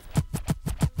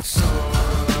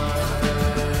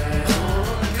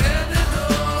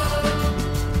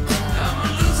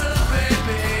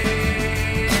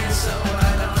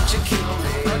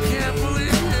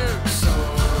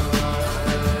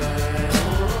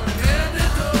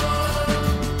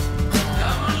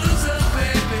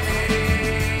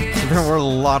There were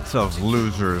lots of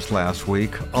losers last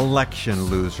week, election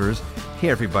losers. Hey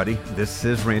everybody, this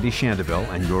is Randy Shandeville,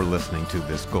 and you're listening to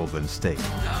This Golden State.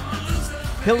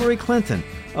 Hillary Clinton,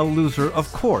 a loser of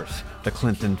course. The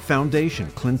Clinton Foundation,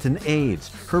 Clinton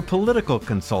Aides, her political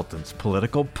consultants,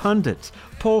 political pundits,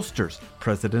 pollsters,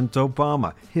 President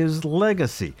Obama, his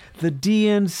legacy, the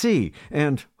DNC,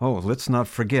 and, let's not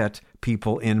forget,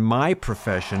 people in my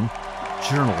profession,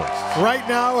 journalists. Right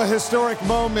now, a historic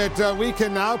moment. We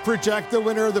can now project the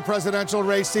winner of the presidential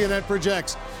race. CNN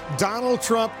projects Donald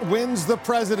Trump wins the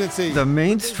presidency. The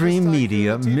mainstream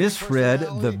media misread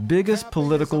the biggest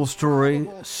political story,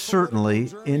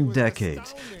 certainly in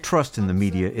decades. Trust in the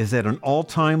media is at an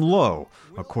all-time low,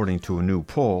 according to a new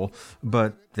poll.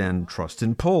 But then trust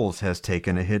in polls has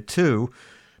taken a hit too,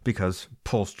 because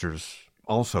pollsters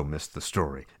also missed the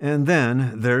story. And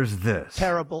then there's this.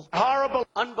 Terrible. Horrible.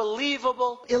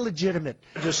 Unbelievable. Illegitimate.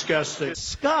 Disgusting.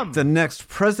 Scum. The next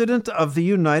president of the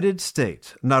United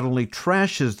States not only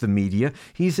trashes the media,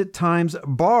 he's at times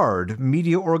barred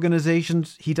media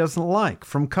organizations he doesn't like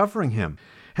from covering him,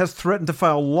 has threatened to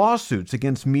file lawsuits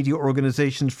against media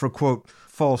organizations for, quote,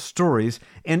 false stories,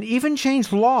 and even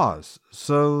changed laws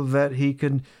so that he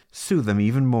can sue them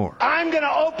even more. I'm going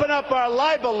to open up our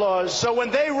libel laws so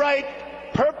when they write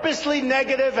purposely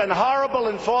negative and horrible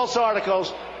and false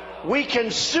articles, we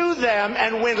can sue them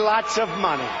and win lots of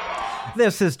money.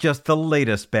 This is just the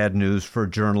latest bad news for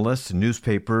journalists.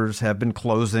 Newspapers have been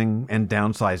closing and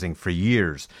downsizing for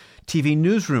years. TV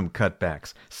newsroom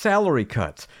cutbacks, salary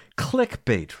cuts,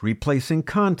 clickbait replacing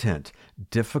content,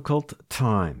 difficult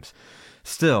times.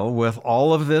 Still, with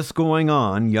all of this going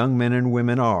on, young men and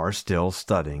women are still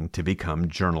studying to become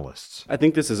journalists. I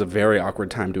think this is a very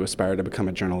awkward time to aspire to become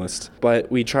a journalist,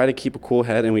 but we try to keep a cool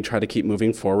head and we try to keep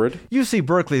moving forward. UC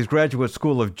Berkeley's Graduate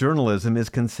School of Journalism is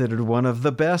considered one of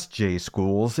the best J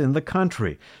schools in the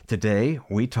country. Today,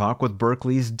 we talk with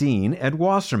Berkeley's Dean, Ed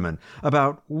Wasserman,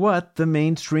 about what the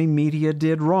mainstream media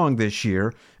did wrong this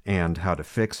year and how to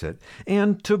fix it,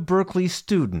 and to Berkeley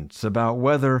students about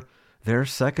whether they're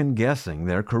second-guessing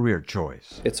their career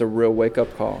choice. It's a real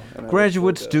wake-up call.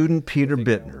 Graduate student Peter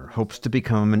Bittner hopes to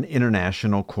become an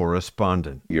international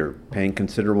correspondent. You're paying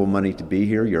considerable money to be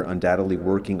here. You're undoubtedly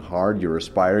working hard. You're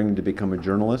aspiring to become a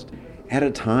journalist. At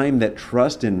a time that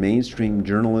trust in mainstream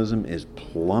journalism is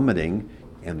plummeting,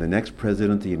 and the next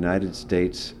president of the United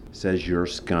States says you're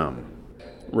scum.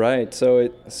 Right, so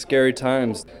it's scary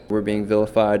times. We're being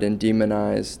vilified and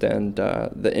demonized, and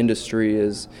the industry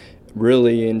is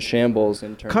really in shambles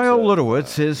in terms Kyle of...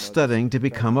 Ludowitz is studying to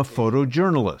become a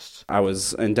photojournalist. I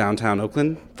was in downtown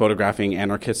Oakland photographing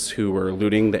anarchists who were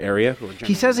looting the area.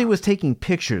 He says he was taking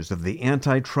pictures of the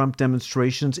anti-Trump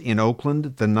demonstrations in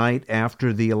Oakland the night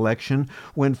after the election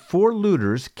when 4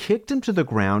 looters kicked him to the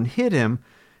ground, hit him,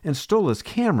 and stole his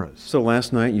cameras. So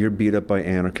last night you're beat up by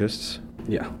anarchists.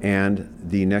 Yeah. And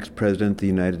the next president of the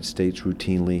United States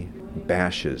routinely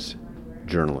bashes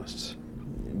journalists.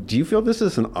 Do you feel this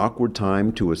is an awkward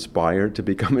time to aspire to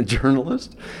become a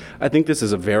journalist? I think this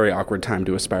is a very awkward time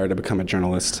to aspire to become a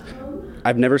journalist.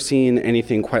 I've never seen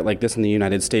anything quite like this in the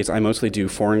United States. I mostly do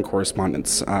foreign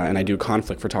correspondence, and I do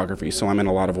conflict photography, so I'm in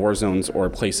a lot of war zones or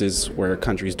places where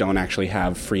countries don't actually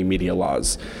have free media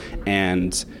laws.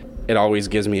 And it always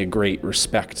gives me a great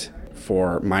respect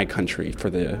for my country, for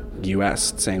the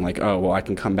U.S., saying like, oh, well, I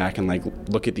can come back and like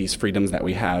look at these freedoms that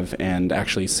we have, and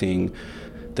actually seeing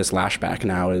this lashback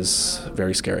now is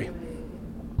very scary.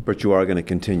 But you are going to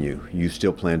continue. You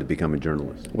still plan to become a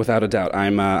journalist? Without a doubt.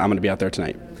 I'm going to be out there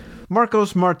tonight.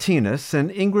 Marcos Martinez and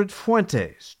Ingrid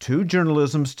Fuentes, 2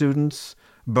 journalism students,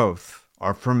 both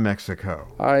are from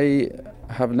Mexico. I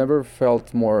have never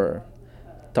felt more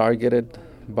targeted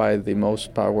by the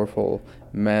most powerful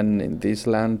men in this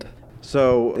land.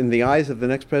 So, in the eyes of the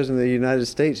next president of the United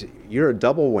States, you're a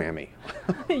double whammy.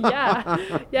 Yeah.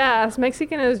 As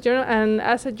Mexican and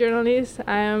as a journalist,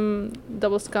 I am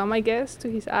double scum, I guess,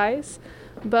 to his eyes.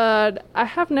 But I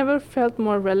have never felt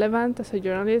more relevant as a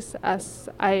journalist as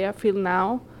I feel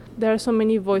now. There are so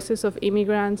many voices of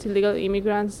immigrants, illegal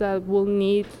immigrants, that will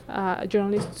need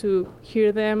journalists to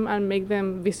hear them and make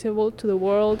them visible to the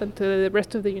world and to the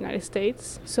rest of the United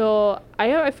States. So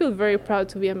I feel very proud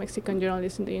to be a Mexican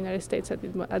journalist in the United States at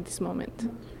this moment.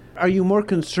 Are you more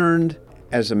concerned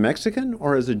as a Mexican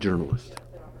or as a journalist?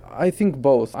 I think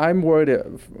both. I'm worried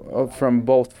from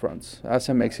both fronts, as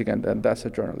a Mexican and as a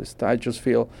journalist. I just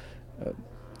feel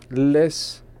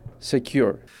less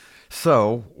secure.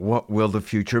 So, what will the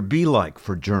future be like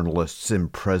for journalists in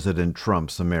President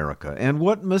Trump's America? And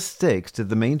what mistakes did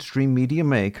the mainstream media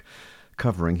make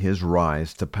covering his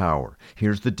rise to power?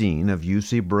 Here's the dean of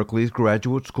UC Berkeley's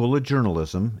Graduate School of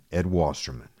Journalism, Ed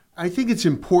Wasserman. I think it's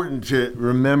important to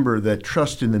remember that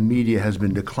trust in the media has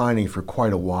been declining for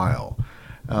quite a while.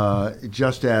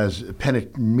 Just as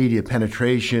media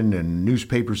penetration and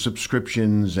newspaper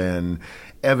subscriptions and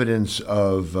evidence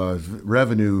of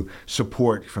revenue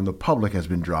support from the public has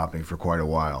been dropping for quite a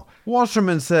while.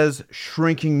 Wasserman says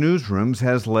shrinking newsrooms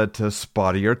has led to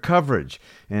spottier coverage,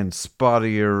 and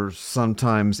spottier,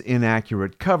 sometimes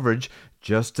inaccurate coverage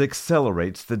just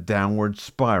accelerates the downward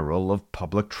spiral of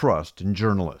public trust in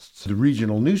journalists. The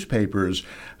regional newspapers,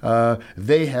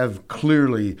 they have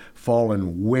clearly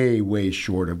fallen way, way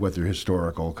short of what their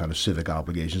historical kind of civic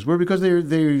obligations were because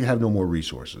they have no more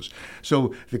resources.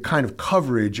 So the kind of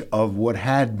coverage of what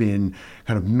had been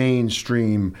kind of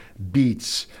mainstream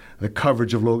beats, the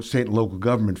coverage of state and local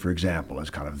government, for example, has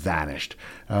kind of vanished.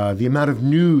 The amount of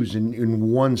news in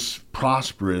once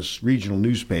prosperous regional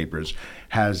newspapers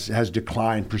has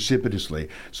declined precipitously.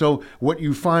 So what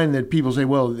you find that people say,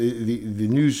 well, the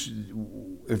news,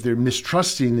 if they're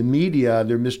mistrusting the media,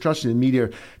 they're mistrusting the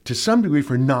media to some degree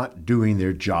for not doing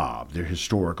their job, their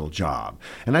historical job.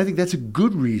 And I think that's a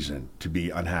good reason to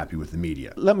be unhappy with the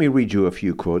media. Let me read you a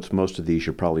few quotes. Most of these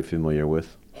you're probably familiar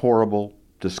with. Horrible,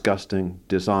 disgusting,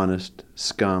 dishonest,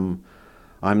 scum.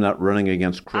 I'm not running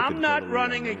against crooked Hillary. I'm not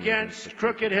running against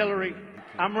crooked Hillary.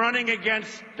 I'm running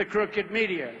against the crooked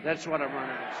media. That's what I'm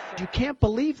running against. You can't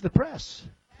believe the press.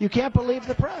 You can't believe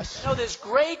the press. No, there's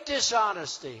great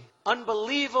dishonesty,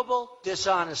 unbelievable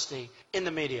dishonesty in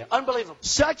the media. Unbelievable.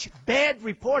 Such bad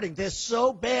reporting. They're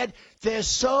so bad. They're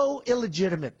so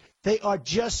illegitimate. They are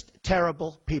just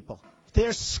terrible people.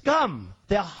 They're scum.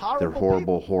 They're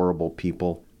horrible. They're horrible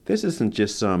people. This isn't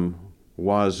just some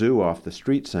wazoo off the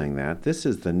street saying that. This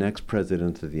is the next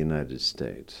president of the United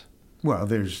States. Well,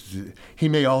 he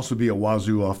may also be a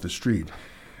wazoo off the street.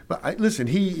 But listen,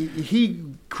 he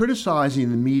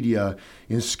criticizing the media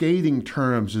in scathing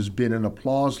terms has been an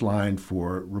applause line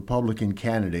for Republican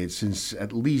candidates since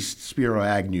at least Spiro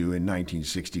Agnew in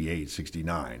 1968,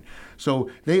 69.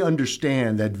 So they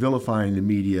understand that vilifying the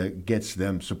media gets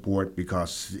them support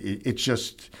because it's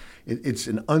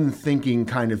an unthinking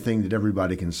kind of thing that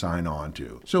everybody can sign on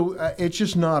to. So it's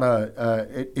just not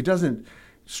it doesn't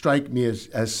strike me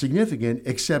as significant,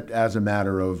 except as a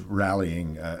matter of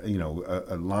rallying,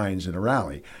 lines in a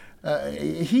rally.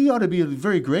 He ought to be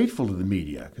very grateful to the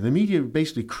media. The media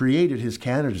basically created his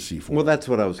candidacy for him. Well, that's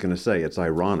what I was going to say. It's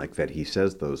ironic that he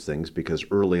says those things because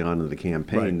early on in the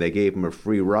campaign, They gave him a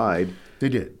free ride. They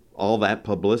did. All that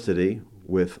publicity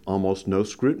with almost no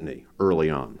scrutiny early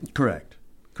on. Correct.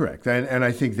 And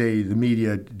I think the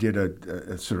media did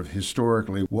a sort of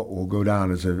historically what will go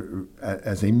down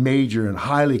as a major and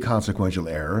highly consequential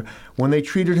error when they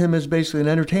treated him as basically an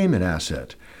entertainment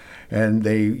asset. And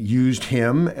they used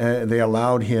him, they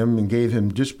allowed him and gave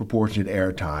him disproportionate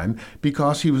airtime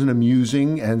because he was an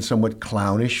amusing and somewhat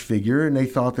clownish figure, and they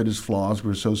thought that his flaws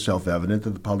were so self-evident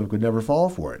that the public would never fall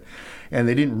for it. And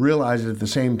they didn't realize that at the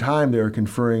same time they were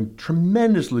conferring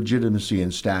tremendous legitimacy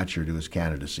and stature to his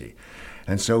candidacy.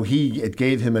 And so it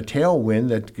gave him a tailwind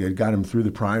that got him through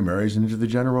the primaries and into the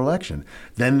general election.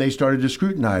 Then they started to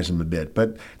scrutinize him a bit,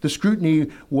 but the scrutiny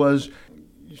was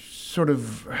sort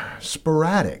of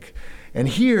sporadic. And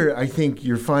here, I think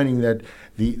you're finding that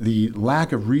the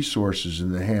lack of resources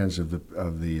in the hands of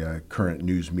the current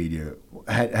news media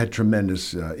had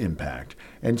tremendous impact.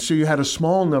 And so you had a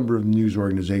small number of news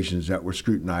organizations that were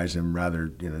scrutinizing him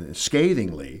rather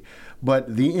scathingly.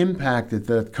 But the impact that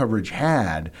the coverage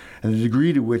had and the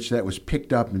degree to which that was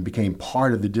picked up and became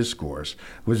part of the discourse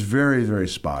was very, very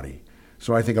spotty.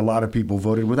 So I think a lot of people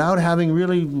voted without having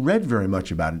really read very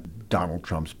much about Donald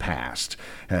Trump's past,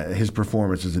 his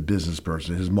performance as a business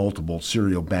person, his multiple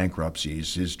serial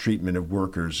bankruptcies, his treatment of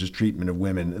workers, his treatment of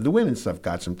women. The women stuff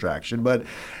got some traction, but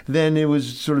then it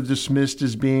was sort of dismissed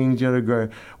as being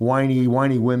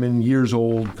whiny women, years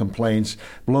old complaints,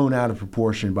 blown out of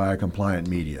proportion by a compliant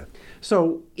media.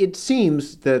 So it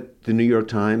seems that the New York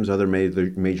Times, other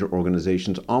major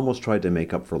organizations, almost tried to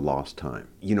make up for lost time.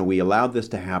 We allowed this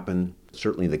to happen.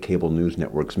 Certainly the cable news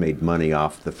networks made money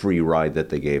off the free ride that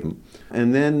they gave them.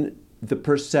 And then the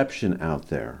perception out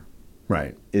there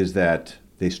is that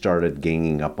they started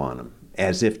ganging up on them,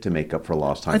 as if to make up for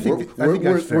lost time. I think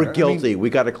that's fair. We're guilty. We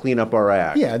got to clean up our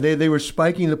act. Yeah, they were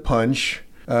spiking the punch,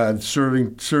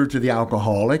 served to the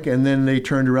alcoholic, and then they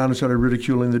turned around and started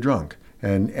ridiculing the drunk.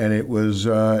 And it was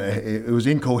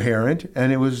incoherent,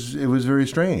 and it was very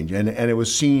strange, and it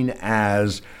was seen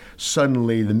as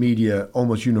suddenly the media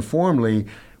almost uniformly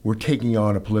were taking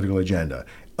on a political agenda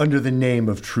under the name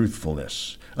of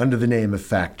truthfulness, under the name of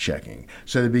fact checking.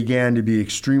 So they began to be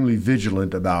extremely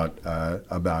vigilant about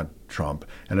Trump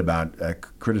and about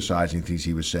criticizing things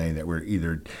he was saying that were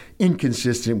either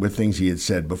inconsistent with things he had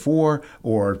said before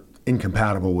or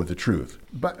incompatible with the truth.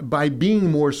 But by being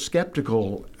more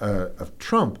skeptical of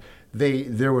Trump,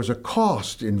 there was a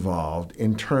cost involved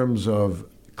in terms of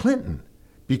Clinton,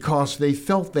 because they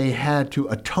felt they had to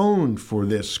atone for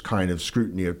this kind of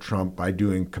scrutiny of Trump by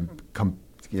doing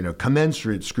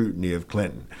commensurate scrutiny of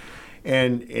Clinton.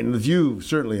 And in the view,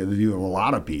 certainly in the view of a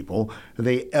lot of people,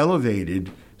 they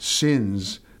elevated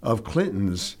sins of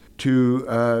Clinton's to,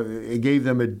 it gave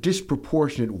them a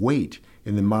disproportionate weight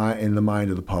in the mind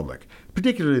of the public,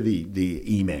 particularly the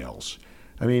emails.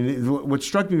 I mean, what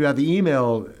struck me about the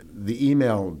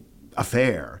email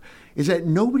affair is that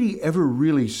nobody ever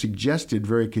really suggested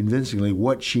very convincingly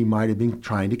what she might have been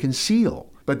trying to conceal.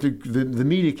 But the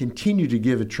media continued to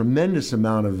give a tremendous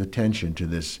amount of attention to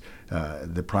this,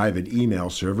 the private email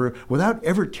server, without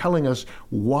ever telling us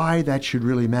why that should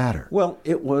really matter. Well,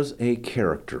 it was a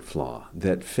character flaw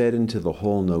that fed into the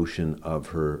whole notion of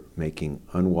her making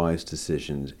unwise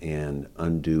decisions and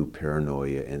undue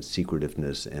paranoia and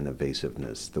secretiveness and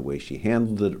evasiveness, the way she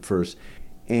handled it at first.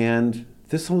 And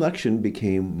this election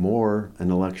became more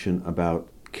an election about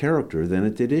character than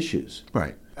it did issues.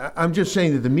 Right. I'm just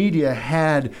saying that the media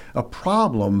had a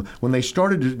problem when they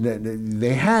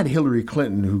they had Hillary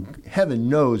Clinton, who heaven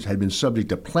knows had been subject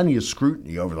to plenty of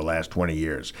scrutiny over the last 20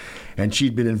 years. And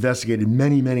she'd been investigated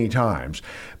many, many times.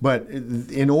 But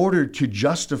in order to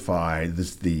justify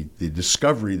the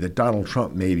discovery that Donald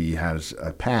Trump maybe has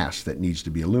a past that needs to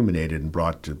be illuminated and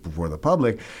brought before the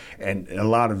public, and a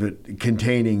lot of it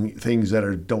containing things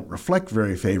that don't reflect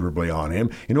very favorably on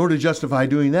him, in order to justify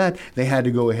doing that, they had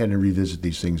to go ahead and revisit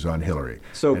these things on Hillary.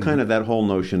 So kind of that whole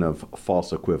notion of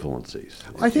false equivalencies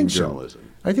in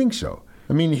journalism. I think so.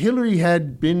 I mean, Hillary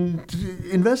had been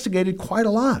investigated quite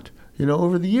a lot,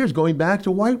 over the years, going back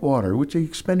to Whitewater, which they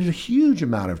expended a huge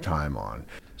amount of time on.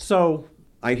 So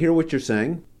I hear what you're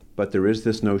saying, but there is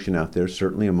this notion out there,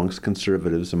 certainly amongst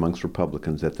conservatives, amongst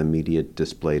Republicans, that the media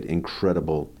displayed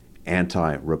incredible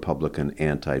anti-Republican,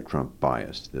 anti-Trump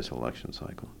bias this election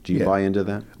cycle. Do you buy into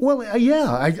that? Well,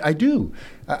 yeah, I do.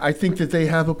 I think that they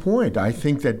have a point. I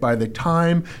think that by the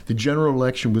time the general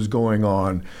election was going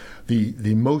on,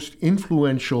 the most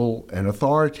influential and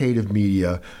authoritative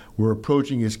media were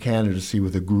approaching his candidacy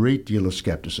with a great deal of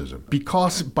skepticism,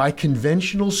 because by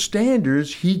conventional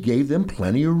standards, he gave them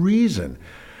plenty of reason.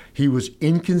 He was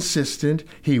inconsistent.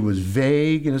 He was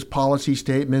vague in his policy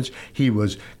statements. He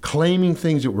was claiming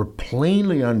things that were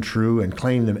plainly untrue and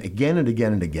claiming them again and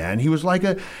again and again. He was like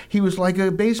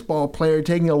a baseball player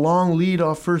taking a long lead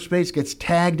off first base, gets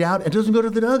tagged out, and doesn't go to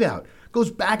the dugout.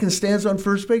 Goes back and stands on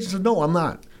first base and says, "No, I'm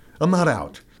not. I'm not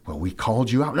out." "Well, we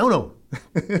called you out." No.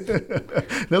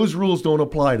 Those rules don't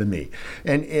apply to me.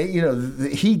 And,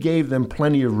 he gave them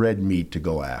plenty of red meat to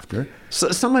go after. So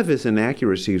some of his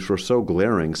inaccuracies were so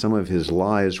glaring, some of his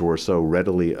lies were so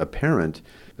readily apparent,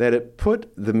 that it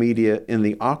put the media in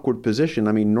the awkward position.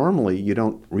 I mean, normally you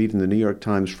don't read in the New York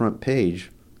Times front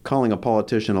page calling a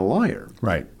politician a liar.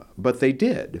 Right. But they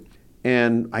did.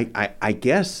 And I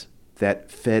guess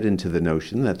that fed into the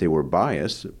notion that they were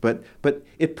biased, but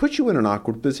it put you in an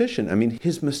awkward position. I mean,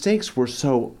 his mistakes were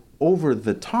so over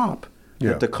the top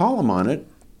that to call him on it,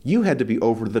 you had to be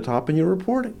over the top in your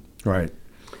reporting. Right.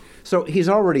 So he's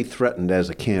already threatened as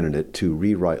a candidate to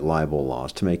rewrite libel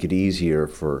laws to make it easier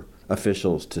for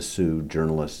officials to sue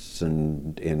journalists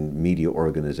and media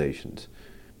organizations.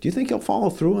 Do you think he'll follow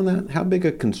through on that? How big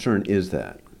a concern is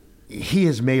that? He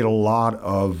has made a lot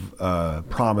of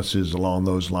promises along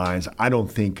those lines. I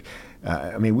don't think,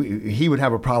 he would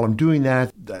have a problem doing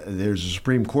that. There's a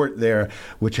Supreme Court there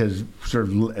which has sort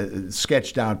of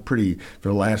sketched out for the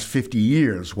last 50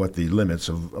 years what the limits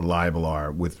of libel are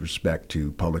with respect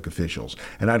to public officials.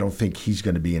 And I don't think he's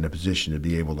going to be in a position to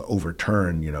be able to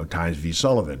overturn, Times v.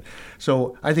 Sullivan.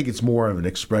 So I think it's more of an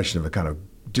expression of a kind of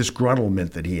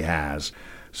disgruntlement that he has.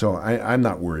 So I'm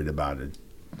not worried about it.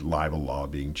 Libel law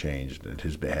being changed at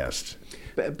his behest.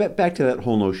 Back to that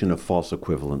whole notion of false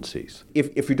equivalencies.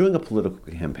 If you're doing a political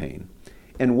campaign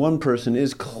and one person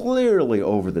is clearly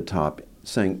over the top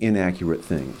saying inaccurate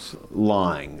things,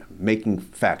 lying, making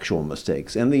factual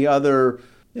mistakes, and the other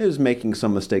is making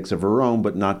some mistakes of her own,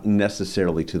 but not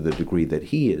necessarily to the degree that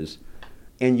he is,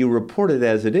 and you report it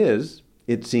as it is,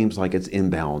 it seems like it's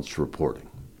imbalanced reporting.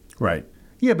 Right.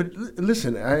 Yeah, but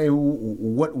listen,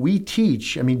 what we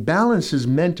teach, balance is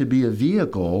meant to be a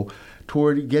vehicle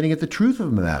toward getting at the truth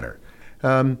of the matter.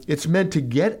 It's meant to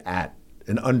get at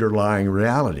an underlying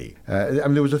reality.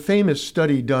 There was a famous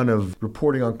study done of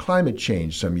reporting on climate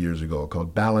change some years ago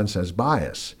called Balance as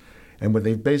Bias. And what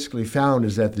they've basically found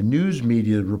is that the news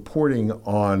media reporting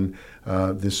on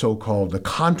the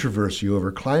controversy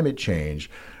over climate change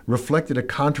reflected a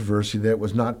controversy that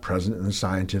was not present in the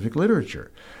scientific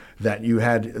literature. That you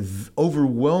had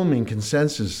overwhelming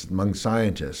consensus among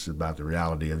scientists about the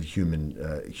reality of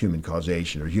human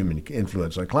causation or human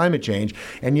influence on climate change,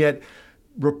 and yet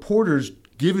reporters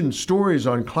given stories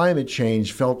on climate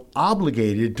change felt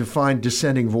obligated to find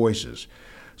dissenting voices.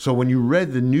 So when you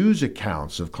read the news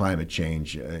accounts of climate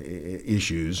change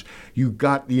issues, you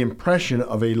got the impression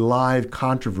of a live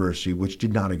controversy which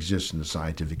did not exist in the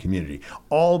scientific community,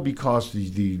 all because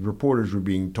the reporters were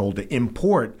being told to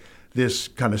import this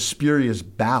kind of spurious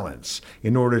balance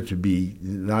in order to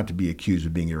not to be accused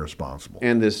of being irresponsible.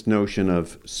 And this notion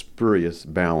of spurious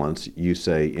balance, you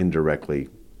say, indirectly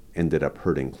ended up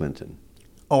hurting Clinton.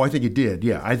 Oh, I think it did,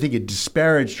 yeah. I think it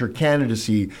disparaged her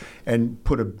candidacy and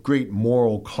put a great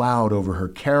moral cloud over her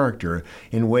character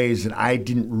in ways that I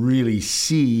didn't really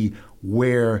see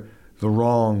where the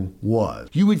wrong was.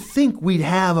 You would think we'd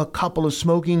have a couple of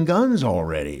smoking guns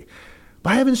already,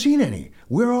 but I haven't seen any.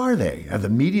 Where are they? Have the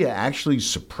media actually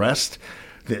suppressed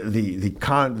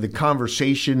the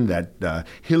conversation that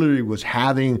Hillary was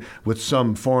having with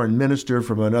some foreign minister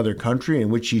from another country, in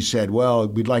which she said, well,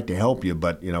 we'd like to help you,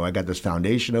 but I got this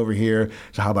foundation over here,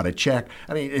 so how about a check?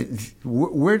 I mean,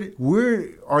 where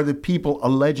are the people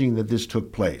alleging that this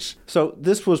took place? So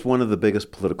this was one of the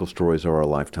biggest political stories of our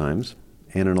lifetimes,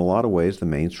 and in a lot of ways the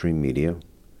mainstream media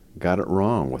got it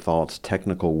wrong with all its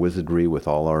technical wizardry, with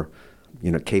all our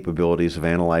capabilities of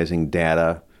analyzing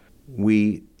data.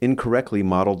 We incorrectly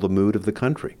modeled the mood of the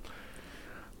country.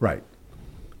 Right.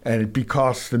 And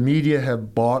because the media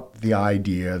have bought the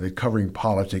idea that covering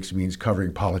politics means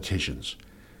covering politicians.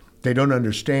 They don't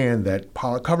understand that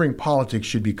covering politics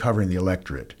should be covering the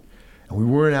electorate. And we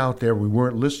weren't out there, we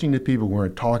weren't listening to people, we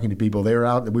weren't talking to people. They were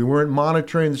out there, we weren't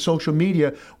monitoring the social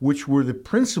media, which were the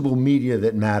principal media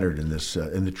that mattered in this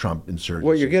in the Trump insurgency.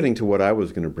 Well, you're getting to what I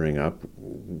was going to bring up.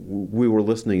 We were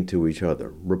listening to each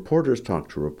other. Reporters talk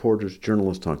to reporters,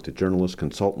 journalists talk to journalists,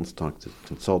 consultants talk to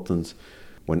consultants.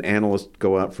 When analysts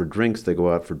go out for drinks, they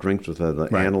go out for drinks with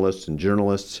other analysts and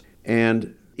journalists.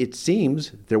 And it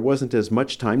seems there wasn't as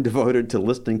much time devoted to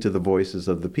listening to the voices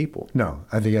of the people. No,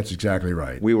 I think that's exactly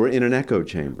right. We were in an echo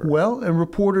chamber. Well, and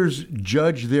reporters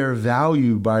judge their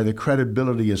value by the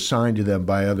credibility assigned to them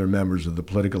by other members of the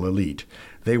political elite.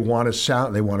 They want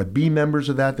to be members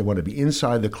of that. They want to be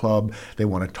inside the club. They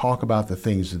want to talk about the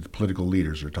things that the political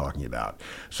leaders are talking about.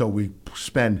 So we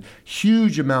spend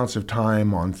huge amounts of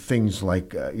time on things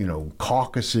like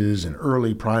caucuses and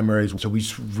early primaries. So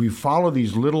we follow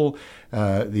these little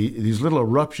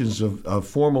eruptions of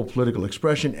formal political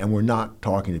expression, and we're not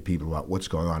talking to people about what's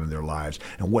going on in their lives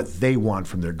and what they want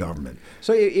from their government.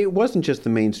 So it wasn't just the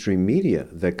mainstream media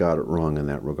that got it wrong in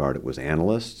that regard. It was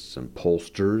analysts and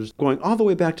pollsters going all the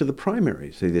way back to the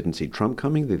primaries. They didn't see Trump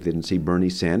coming. They didn't see Bernie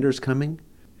Sanders coming.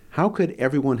 How could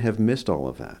everyone have missed all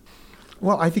of that?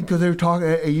 Well, I think they're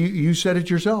talking. You said it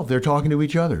yourself. They're talking to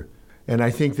each other. And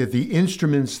I think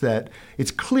that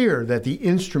it's clear that the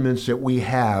instruments that we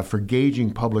have for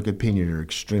gauging public opinion are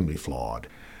extremely flawed.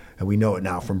 And we know it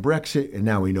now from Brexit, and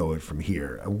now we know it from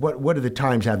here. What did the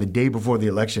Times have the day before the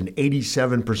election?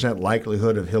 87%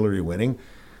 likelihood of Hillary winning.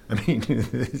 I mean,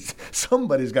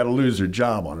 somebody's got to lose their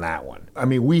job on that one. I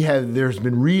mean, there's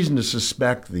been reason to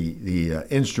suspect the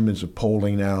instruments of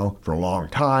polling now for a long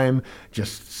time,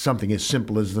 just something as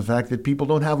simple as the fact that people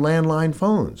don't have landline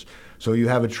phones. So you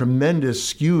have a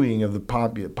tremendous skewing of the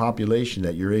population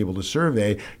that you're able to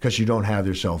survey because you don't have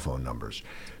their cell phone numbers.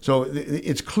 So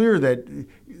it's clear that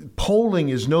polling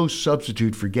is no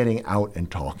substitute for getting out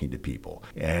and talking to people.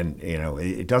 And,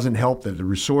 it doesn't help that the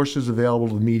resources available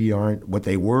to the media aren't what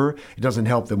they were. It doesn't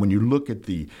help that when you look at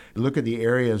the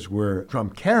areas where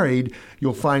Trump carried,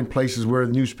 you'll find places where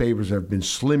the newspapers have been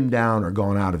slimmed down or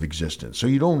gone out of existence. So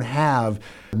you don't have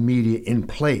media in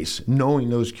place knowing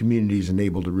those communities and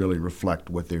able to really reflect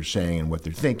what they're saying and what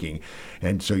they're thinking.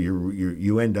 And so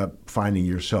you end up finding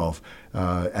yourself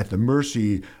at the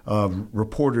mercy of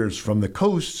reporters from the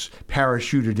coasts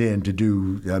parachuted in to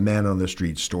do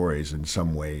man-on-the-street stories in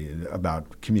some way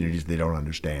about communities they don't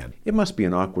understand. It must be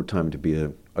an awkward time to be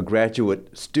a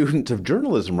graduate student of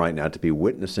journalism right now, to be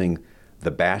witnessing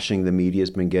the bashing the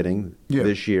media's been getting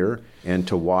this year and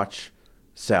to watch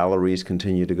salaries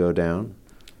continue to go down.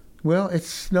 Well,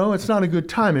 it's not a good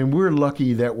time, and we're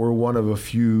lucky that we're one of a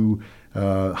few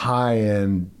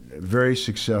high-end, very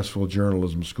successful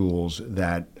journalism schools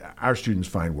that our students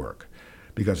find work.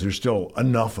 because there's still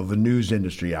enough of a news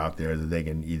industry out there that they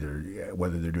can either,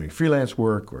 whether they're doing freelance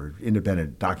work or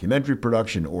independent documentary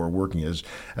production or working as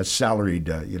salaried,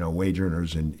 wage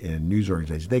earners in news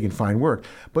organizations, they can find work.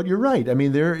 But you're right. I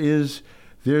mean, there's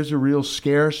a real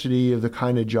scarcity of the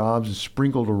kind of jobs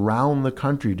sprinkled around the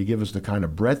country to give us the kind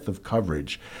of breadth of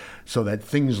coverage so that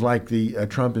things like the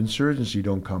Trump insurgency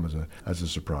don't come as a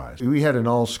surprise. We had an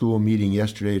all-school meeting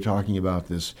yesterday talking about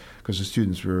this because the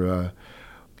students were,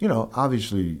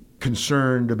 obviously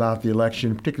concerned about the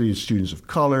election, particularly the students of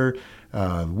color,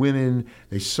 women.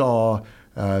 They saw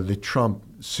the Trump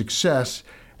success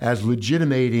as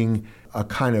legitimating a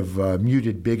kind of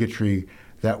muted bigotry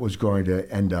that was going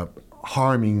to end up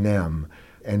harming them,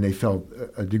 and they felt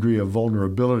a degree of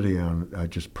vulnerability,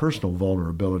 just personal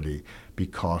vulnerability,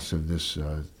 because of this,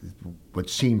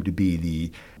 what seemed to be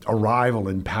the arrival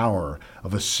in power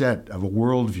of a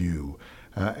worldview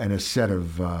and a set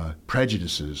of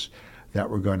prejudices that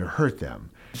were going to hurt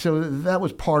them. So that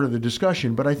was part of the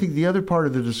discussion. But I think the other part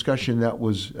of the discussion that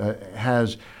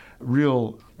has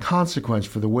real consequence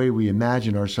for the way we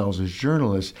imagine ourselves as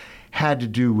journalists had to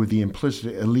do with the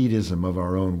implicit elitism of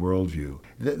our own worldview.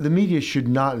 The media should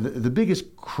not, the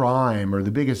biggest crime or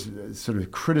the biggest sort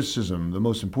of criticism, the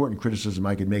most important criticism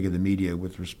I could make of the media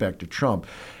with respect to Trump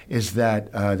is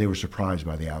that they were surprised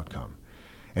by the outcome.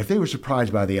 If they were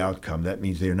surprised by the outcome, that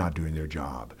means they're not doing their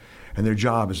job. And their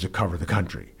job is to cover the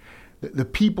country. The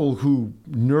people who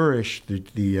nourish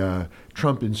the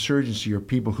Trump insurgency are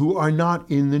people who are not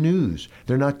in the news.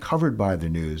 They're not covered by the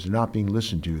news. They're not being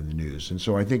listened to in the news. And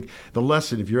so I think the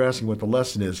lesson, if you're asking what the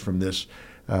lesson is from this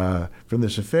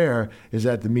affair, is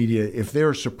that the media, if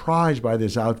they're surprised by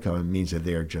this outcome, it means that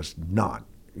they're just not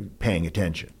paying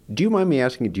attention. Do you mind me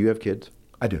asking, do you have kids?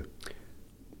 I do.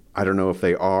 I don't know if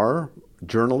they are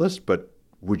journalists, but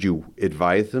would you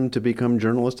advise them to become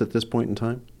journalists at this point in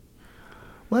time?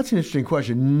 Well, that's an interesting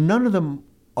question. None of them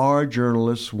are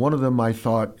journalists. One of them I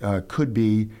thought could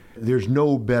be. There's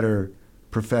no better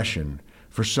profession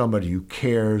for somebody who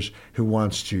cares,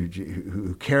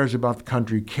 who cares about the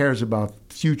country, cares about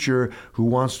the future, who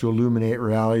wants to illuminate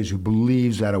realities, who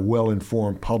believes that a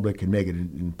well-informed public can make an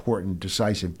important,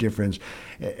 decisive difference,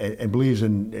 and believes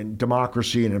in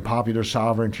democracy and in popular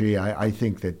sovereignty. I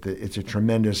think that it's a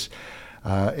tremendous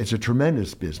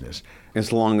business.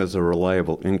 As long as a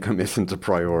reliable income isn't a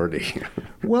priority.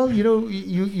 Well,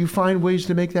 you find ways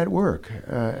to make that work,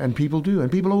 and people do, and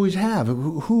people always have.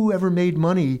 Who ever made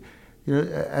money,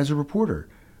 as a reporter?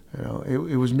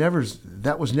 It was never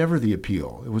the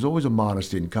appeal. It was always a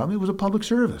modest income. It was a public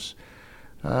service.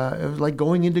 It was like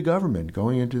going into government,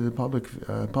 going into the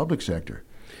public sector.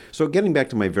 So getting back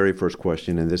to my very first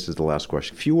question, and this is the last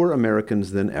question: fewer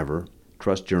Americans than ever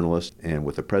trust journalists, and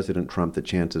with the President Trump, the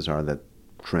chances are that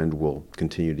trend will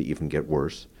continue to even get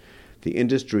worse. The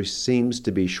industry seems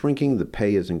to be shrinking, the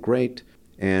pay isn't great,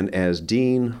 and as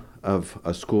dean of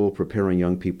a school preparing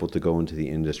young people to go into the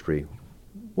industry,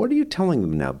 what are you telling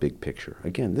them now, big picture?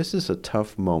 Again, this is a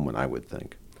tough moment, I would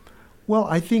think. Well,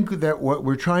 I think that what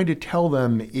we're trying to tell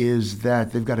them is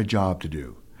that they've got a job to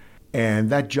do, and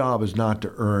that job is not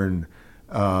to earn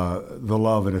the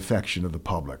love and affection of the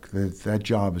public. That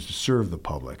job is to serve the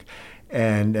public.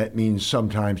 And that means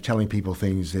sometimes telling people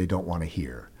things they don't want to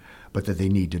hear, but that they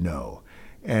need to know.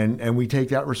 And we take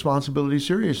that responsibility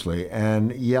seriously.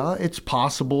 And yeah, it's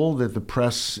possible that the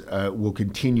press will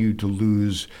continue to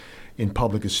lose in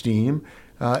public esteem.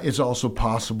 It's also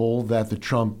possible that the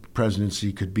Trump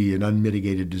presidency could be an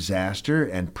unmitigated disaster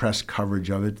and press coverage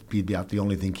of it be about the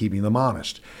only thing keeping them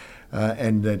honest.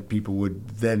 And that people would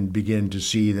then begin to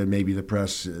see that maybe the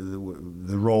press,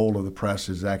 the role of the press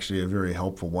is actually a very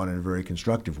helpful one and a very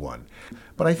constructive one.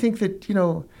 But I think that,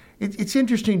 it's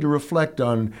interesting to reflect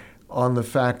on the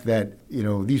fact that,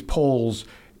 these polls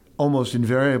almost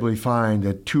invariably find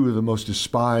that two of the most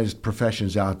despised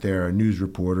professions out there are a news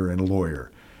reporter and a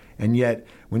lawyer. And yet,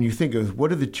 when you think of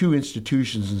what are the two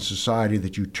institutions in society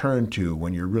that you turn to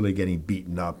when you're really getting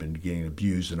beaten up and getting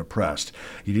abused and oppressed,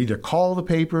 you'd either call the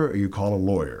paper or you call a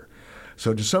lawyer.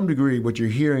 So to some degree, what you're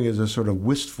hearing is a sort of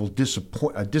wistful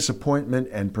disappointment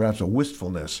and perhaps a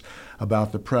wistfulness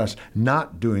about the press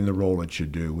not doing the role it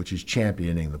should do, which is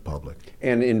championing the public.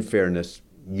 And in fairness,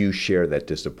 you share that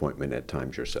disappointment at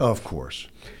times yourself. Of course.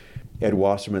 Ed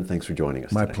Wasserman, thanks for joining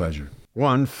us My today. pleasure.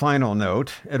 One final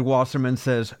note, Ed Wasserman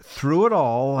says, through it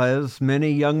all, as many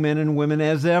young men and women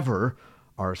as ever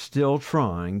are still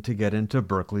trying to get into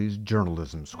Berkeley's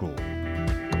journalism school.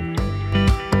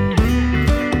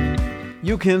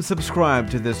 You can subscribe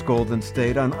to This Golden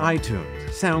State on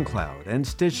iTunes, SoundCloud, and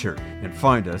Stitcher, and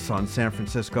find us on San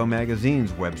Francisco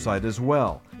Magazine's website as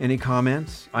well. Any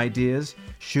comments, ideas?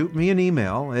 Shoot me an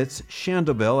email. It's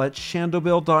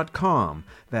shandobil@shandobil.com.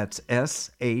 That's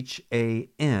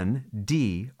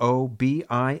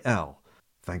SHANDOBIL.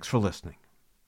 Thanks for listening.